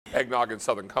eggnog and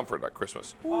Southern Comfort at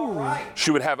Christmas. All right. She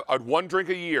would have one drink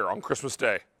a year on Christmas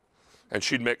Day. And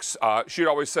she'd mix, she'd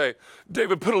always say,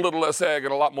 David, put a little less egg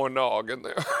and a lot more nog in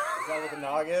there. Is that what the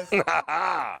nog is?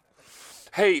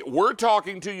 Hey, we're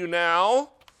talking to you now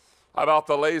about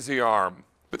the lazy arm.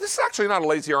 But this is actually not a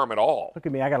lazy arm at all. Look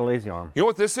at me, I got a lazy arm. You know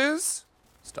what this is?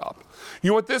 Stop.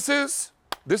 You know what this is?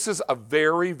 This is a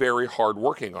very, very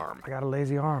hard-working arm. I got a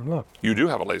lazy arm, look. You do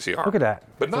have a lazy arm. Look at that.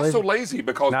 But It's not lazy. so lazy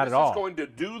because Not this at all. is going to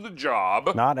do the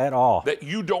job Not at all. that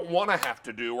you don't want to have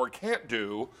to do or can't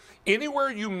do.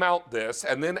 Anywhere you mount this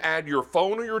and then add your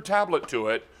phone or your tablet to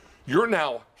it, you're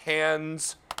now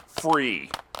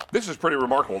hands-free. This is pretty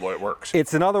remarkable the way it works.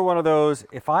 It's another one of those,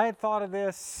 if I had thought of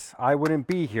this, I wouldn't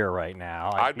be here right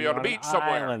now. I'd be on a beach an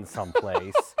somewhere. Island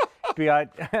someplace.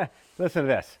 Listen to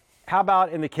this. How about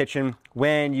in the kitchen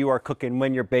when you are cooking,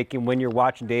 when you're baking, when you're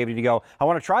watching David, you go, I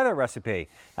want to try that recipe.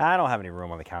 I don't have any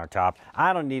room on the countertop.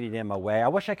 I don't need it in my way. I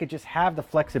wish I could just have the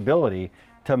flexibility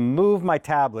to move my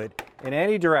tablet in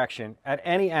any direction, at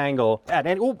any angle, at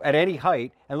any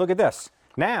height. And look at this.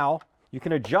 Now you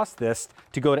can adjust this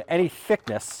to go to any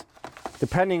thickness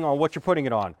depending on what you're putting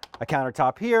it on. A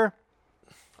countertop here,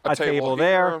 a table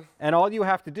there, here. and all you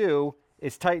have to do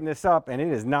is tighten this up and it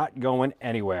is not going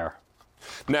anywhere.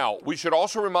 Now, we should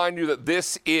also remind you that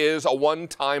this is a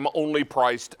one-time only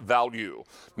priced value,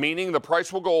 meaning the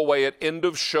price will go away at end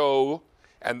of show,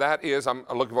 and that is, I'm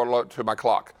looking forward to my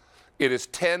clock. It is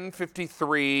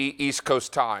 10:53 East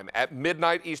Coast time. At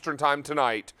midnight Eastern time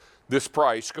tonight, this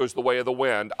price goes the way of the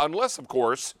wind, unless, of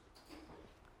course,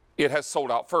 it has sold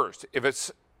out first. If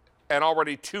it's, and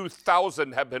already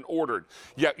 2,000 have been ordered.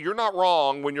 Yet you're not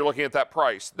wrong when you're looking at that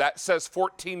price. That says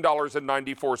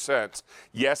 $14.94.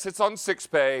 Yes, it's on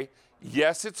 6Pay.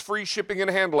 Yes, it's free shipping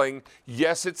and handling.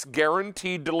 Yes, it's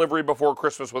guaranteed delivery before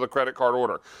Christmas with a credit card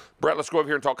order. Brett, let's go over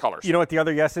here and talk colors. You know what the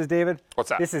other yes is, David? What's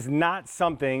that? This is not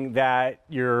something that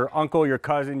your uncle, your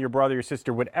cousin, your brother, your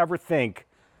sister would ever think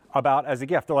about as a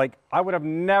gift. They're like, I would have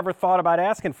never thought about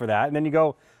asking for that. And then you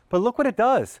go, but look what it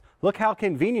does. Look how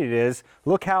convenient it is.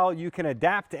 Look how you can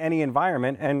adapt to any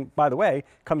environment. And by the way,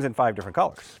 comes in 5 different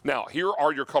colors. Now, here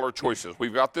are your color choices.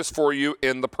 We've got this for you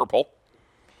in the purple.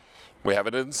 We have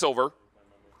it in silver.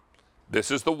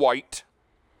 This is the white.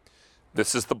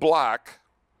 This is the black.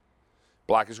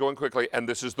 Black is going quickly. And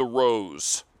this is the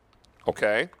rose.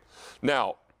 Okay?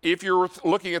 Now, if you're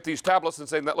looking at these tablets and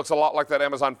saying that looks a lot like that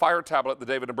Amazon Fire tablet that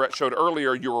David and Brett showed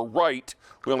earlier, you're right.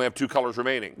 We only have 2 colors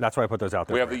remaining. That's why I put those out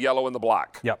there. We have the yellow and the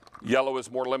black. Yep. Yellow is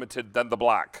more limited than the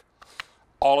black.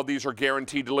 All of these are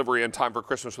guaranteed delivery in time for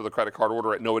Christmas with a credit card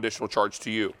order at no additional charge to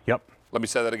you. Yep. Let me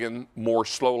say that again more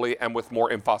slowly and with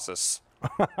more emphasis.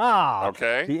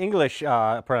 Okay? The English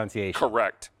pronunciation.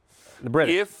 Correct. The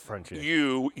British If pronunciation.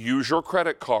 you use your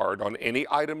credit card on any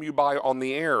item you buy on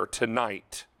the air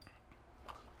tonight,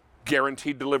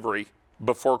 guaranteed delivery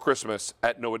before Christmas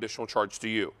at no additional charge to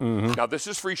you. Now, this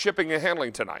is free shipping and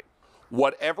handling tonight.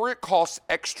 Whatever it costs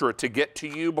extra to get to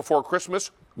you before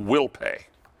Christmas, we'll pay.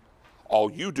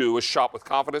 All you do is shop with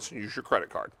confidence and use your credit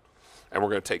card. And we're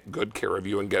going to take good care of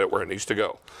you and get it where it needs to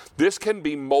go. This can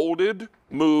be molded,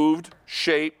 moved,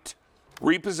 shaped,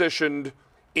 repositioned,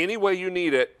 any way you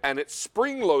need it, and it's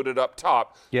spring-loaded up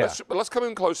top. Yeah. Let's come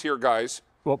in close here, guys.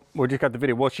 Well, we just got the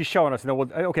video. Well, she's showing us. No,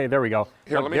 okay, there we go.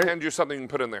 Here, Now, let me hand you something you can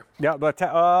put in there. Yeah, but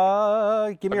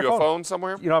give me Have your you phone. a phone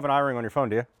somewhere? You don't have an iRing on your phone,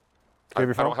 do you? I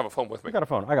don't have a phone with me. I got a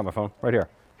phone. I got my phone right here.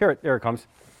 There it comes.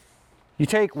 You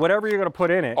take whatever you're going to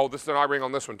put in it Oh, this is an iRing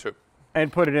on this one, too.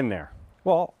 and put it in there.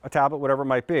 Well, a tablet, whatever it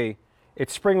might be.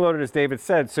 It's spring-loaded, as David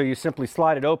said, so you simply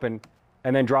slide it open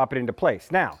and then drop it into place.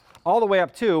 Now, all the way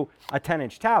up to a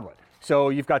 10-inch tablet. So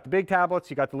you've got the big tablets,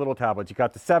 you got the little tablets, you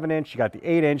got the 7-inch, you got the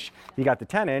 8-inch, you got the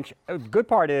 10-inch. The good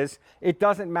part is it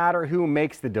doesn't matter who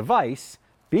makes the device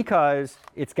because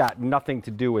it's got nothing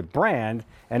to do with brand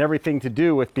and everything to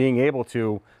do with being able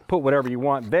to put whatever you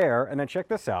want there. And then check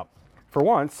this out. For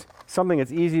once, something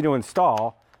that's easy to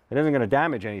install, it isn't going to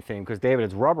damage anything because, David,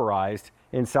 it's rubberized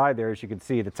inside there, as you can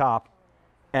see, the top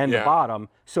and the bottom.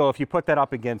 So if you put that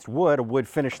up against wood, a wood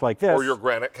finish like this. Or your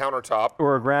granite countertop.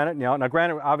 Or a granite. Now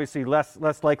granite obviously less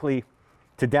likely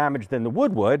to damage than the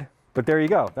wood would, but there you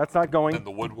go. That's not going. Than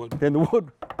the wood would. Than the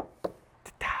wood.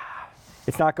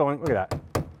 It's not going, look at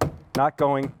that. Not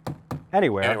going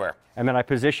anywhere. And then I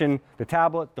position the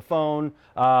tablet, the phone,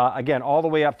 again, all the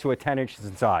way up to a 10 inches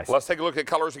in size. Let's take a look at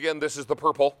colors again. This is the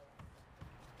purple.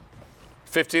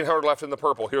 1,500 left in the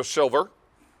purple. Here's silver.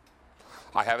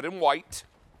 I have it in white.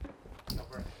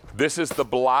 This is the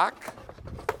black,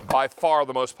 by far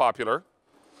the most popular.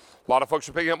 A lot of folks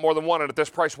are picking up more than one, and at this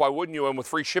price, why wouldn't you? And with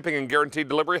free shipping and guaranteed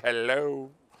delivery,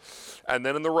 hello. And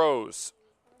then in the rose.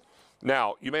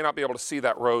 Now, you may not be able to see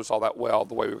that rose all that well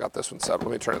the way we've got this one set up.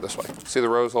 Let me turn it this way. See the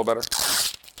rose a little better?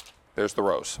 There's the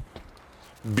rose.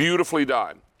 Beautifully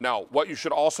done. Now, what you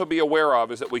should also be aware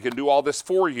of is that we can do all this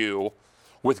for you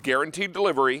with guaranteed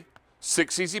delivery,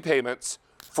 6 easy payments,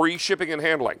 free shipping and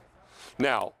handling.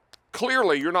 Now,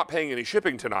 clearly you're not paying any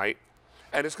shipping tonight,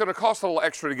 and it's going to cost a little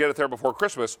extra to get it there before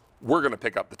Christmas. We're going to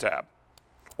pick up the tab.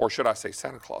 Or should I say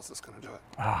Santa Claus is going to do it?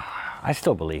 I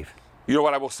still believe. You know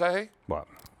what I will say? What?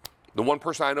 The one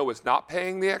person I know is not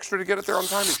paying the extra to get it there on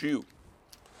time is you.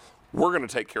 We're going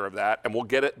to take care of that, and we'll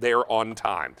get it there on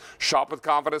time. Shop with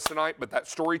confidence tonight, but that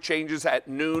story changes at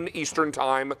noon Eastern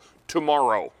time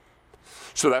tomorrow.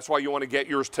 So that's why you want to get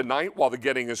yours tonight while the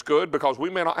getting is good, because we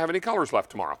may not have any colors left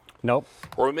tomorrow. Nope.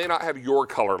 Or we may not have your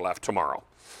color left tomorrow.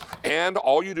 And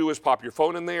all you do is pop your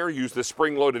phone in there, use the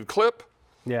spring-loaded clip,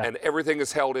 and everything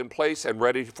is held in place and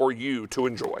ready for you to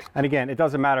enjoy. And again, it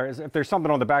doesn't matter. If there's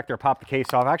something on the back there, pop the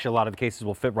case off. Actually, a lot of the cases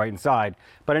will fit right inside.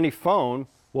 But any phone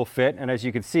will fit. And as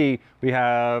you can see, we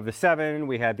have the 7,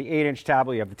 we have the 8-inch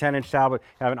tablet, you have the 10-inch tablet,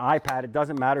 you have an iPad. It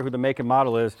doesn't matter who the make and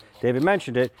model is. David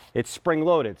mentioned it. It's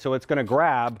spring-loaded. So it's going to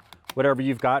grab whatever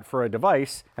you've got for a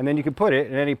device, and then you can put it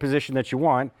in any position that you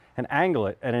want and angle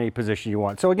it at any position you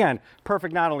want. So again,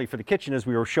 perfect not only for the kitchen as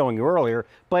we were showing you earlier,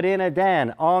 but in a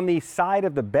den on the side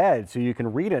of the bed so you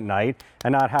can read at night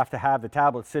and not have to have the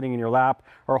tablet sitting in your lap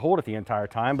or hold it the entire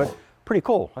time. But pretty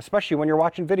cool, especially when you're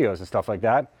watching videos and stuff like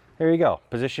that. There you go.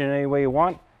 Position it any way you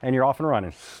want, and you're off and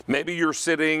running. Maybe you're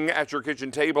sitting at your kitchen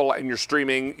table and you're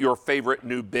streaming your favorite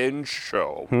new binge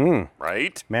show,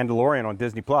 right? Mandalorian on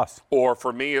Disney+. Or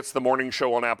for me, it's the morning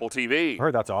show on Apple TV. I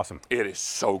heard that's awesome. It is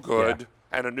so good. Yeah.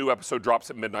 And a new episode drops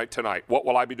at midnight tonight. What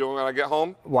will I be doing when I get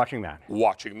home? Watching that.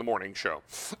 Watching the morning show.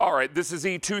 All right, this is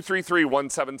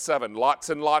E233177. Lots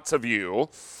and lots of you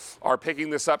are picking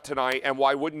this up tonight, and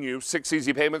why wouldn't you? 6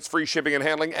 easy payments, free shipping and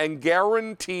handling, and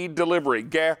guaranteed delivery.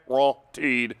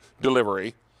 Guaranteed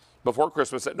delivery before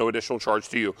Christmas at no additional charge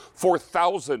to you.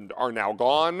 4,000 are now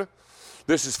gone.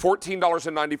 This is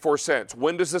 $14.94.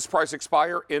 When does this price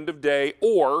expire? End of day,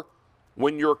 or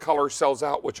when your color sells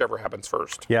out, whichever happens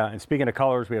first. Yeah, and speaking of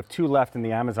colors, we have 2 left in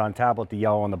the Amazon tablet, the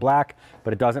yellow and the black,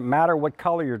 but it doesn't matter what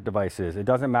color your device is. It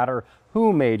doesn't matter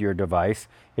who made your device.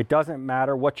 It doesn't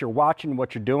matter what you're watching,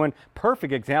 what you're doing.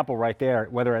 Perfect example right there,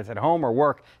 whether it's at home or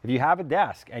work. If you have a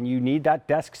desk and you need that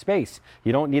desk space,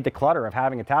 you don't need the clutter of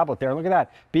having a tablet there. Look at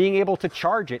that. Being able to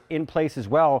charge it in place as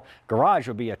well. Garage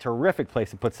would be a terrific place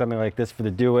to put something like this for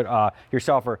the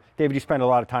do-it-yourself. Or David, you spend a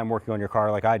lot of time working on your car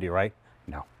like I do, right?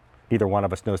 No. Neither one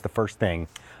of us knows the first thing.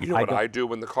 You know what I do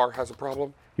when the car has a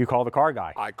problem? You call the car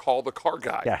guy. I call the car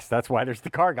guy. Yes, that's why there's the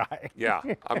car guy. Yeah,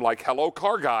 I'm like, hello,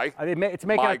 car guy. It's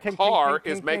making My a ting, car ting,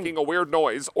 ting, is ting, making a weird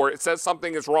noise, or it says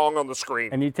something is wrong on the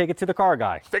screen. And you take it to the car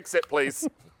guy. Fix it, please.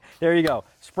 There you go.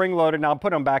 Spring loaded. Now I'm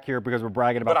putting them back here because we're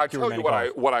bragging about. But I tell you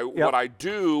what I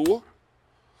do.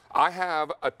 I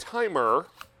have a timer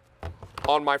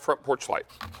on my front porch light.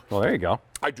 Well, there you go.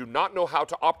 I do not know how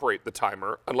to operate the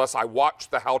timer unless I watch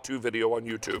the how-to video on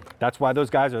YouTube. That's why those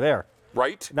guys are there.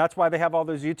 Right? That's why they have all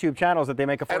those YouTube channels that they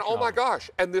make a fortune And oh my gosh,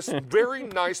 and this very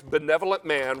nice, benevolent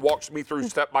man walks me through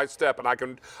step by step, and I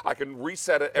can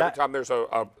reset it every time there's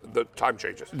the time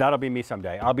changes. That'll be me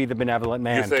someday. I'll be the benevolent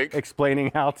man. You think?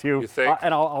 Explaining how to. You think?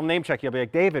 And I'll name check you. I'll be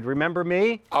like, David, remember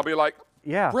me? I'll be like,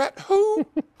 yeah. Brett, who?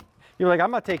 You're like,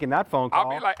 I'm not taking that phone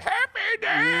call. I'll be like, happy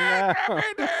dad, happy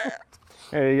dad.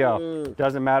 There you go.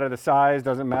 Doesn't matter the size,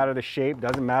 doesn't matter the shape,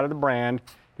 doesn't matter the brand.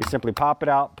 You simply pop it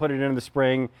out, put it into the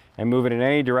spring, and move it in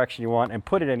any direction you want, and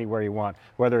put it anywhere you want,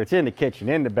 whether it's in the kitchen,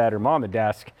 in the bedroom, on the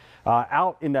desk,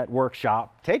 out in that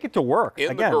workshop. Take it to work.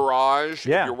 In the garage,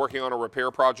 yeah. If you're working on a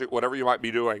repair project, whatever you might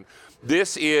be doing.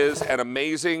 This is an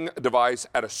amazing device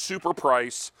at a super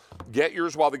price. Get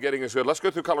yours while the getting is good. Let's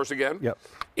go through colors again. Yep.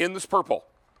 In this purple,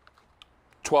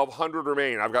 1,200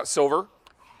 remain. I've got silver.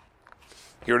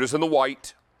 Here it is in the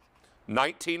white.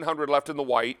 1,900 left in the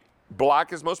white.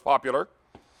 Black is most popular.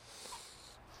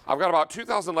 I've got about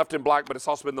 2,000 left in black, but it's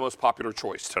also been the most popular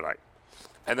choice tonight.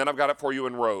 And then I've got it for you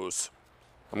in rose.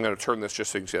 I'm going to turn this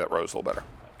just so you can see that rose a little better.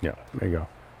 Yeah, there you go.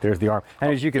 There's the arm.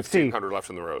 And as you can see, 1,500 left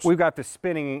in the rose. We've got this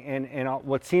spinning in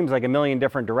what seems like a million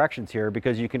different directions here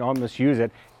because you can almost use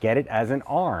it, get it as an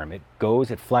arm. It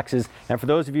goes, it flexes. And for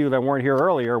those of you that weren't here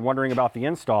earlier wondering about the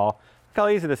install, look how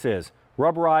easy this is.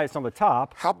 Rubberized on the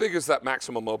top. How big is that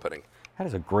maximum opening? That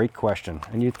is a great question,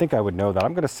 and you'd think I would know that.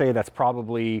 I'm going to say that's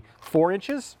probably 4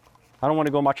 inches. I don't want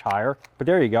to go much higher, but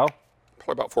there you go.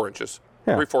 Probably about 4 inches.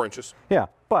 Yeah. 3-4 inches. Yeah,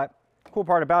 but the cool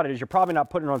part about it is you're probably not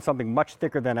putting it on something much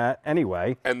thicker than that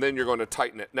anyway. And then you're going to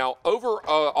tighten it. Now, over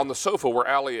on the sofa where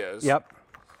Allie is. Yep.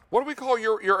 What do we call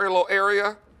your little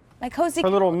area? My cozy Her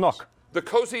little nook. The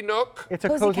Cozy Nook. It's a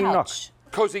cozy nook. couch.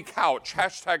 Cozy couch.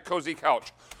 Hashtag cozy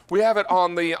couch. We have it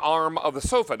on the arm of the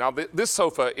sofa. Now, this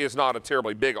sofa is not a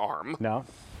terribly big arm. No.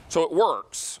 So it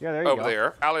works. Yeah, there you over go.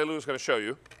 there. Allie Lou's going to show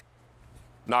you.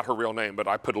 Not her real name, but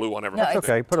I put Lou on everything. No, That's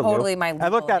okay. Put a totally Lou. my And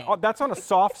look, legal name. that's on a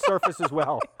soft surface as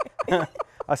well.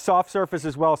 A soft surface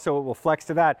as well, so it will flex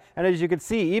to that. And as you can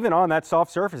see, even on that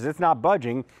soft surface, it's not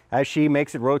budging as she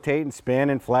makes it rotate and spin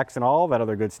and flex and all that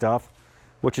other good stuff,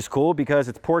 which is cool because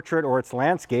it's portrait or it's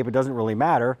landscape. It doesn't really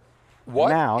matter. What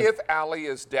now, if Allie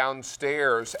is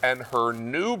downstairs and her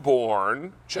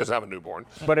newborn, she doesn't have a newborn,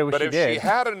 But if she she did.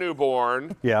 had a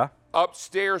newborn Yeah.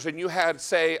 upstairs and you had,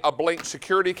 say, a Blink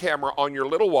security camera on your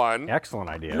little one, Excellent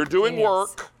idea. you're doing Yes.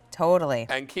 work Totally.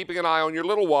 and keeping an eye on your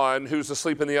little one who's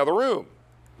asleep in the other room,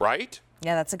 right?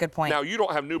 Yeah, that's a good point. Now, you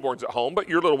don't have newborns at home, but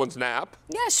your little ones nap.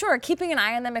 Yeah, sure. Keeping an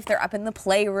eye on them if they're up in the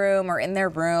playroom or in their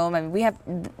room. I mean, we have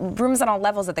rooms on all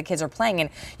levels that the kids are playing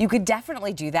in. You could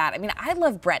definitely do that. I mean, I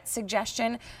love Brett's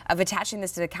suggestion of attaching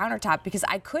this to the countertop because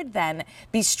I could then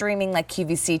be streaming like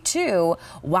QVC2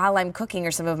 while I'm cooking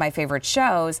or some of my favorite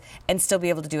shows and still be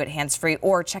able to do it hands-free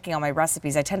or checking all my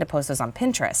recipes. I tend to post those on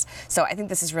Pinterest. So I think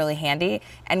this is really handy.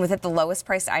 And with it the lowest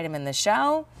priced item in the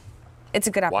show, it's a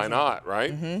good Why opportunity. not,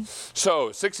 right?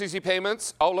 So, 6 easy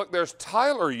payments. Oh, look, there's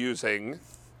Tyler using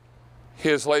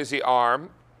his lazy arm.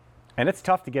 And it's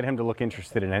tough to get him to look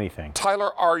interested in anything.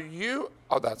 Tyler, are you,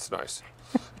 oh, that's nice.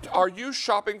 Are you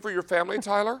shopping for your family,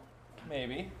 Tyler?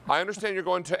 Maybe. I understand you're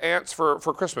going to Aunt's for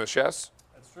Christmas, yes?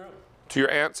 That's true. To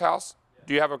your aunt's house?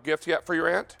 Do you have a gift yet for your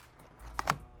aunt?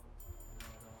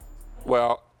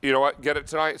 Well, you know what? Get it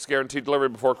tonight. It's guaranteed delivery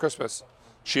before Christmas.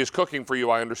 She is cooking for you,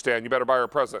 I understand. You better buy her a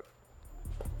present.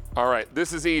 All right,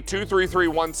 this is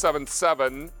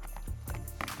E233177.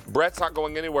 Brett's not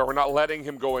going anywhere. We're not letting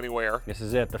him go anywhere. This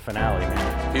is it, the finale,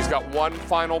 man. He's got one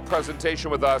final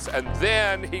presentation with us, and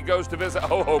then he goes to visit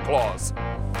Ho-Ho Claus.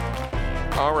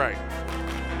 All right.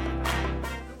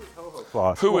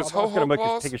 Claus. Who is I'm gonna Ho-Ho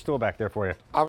Claus? take your stool back there for you.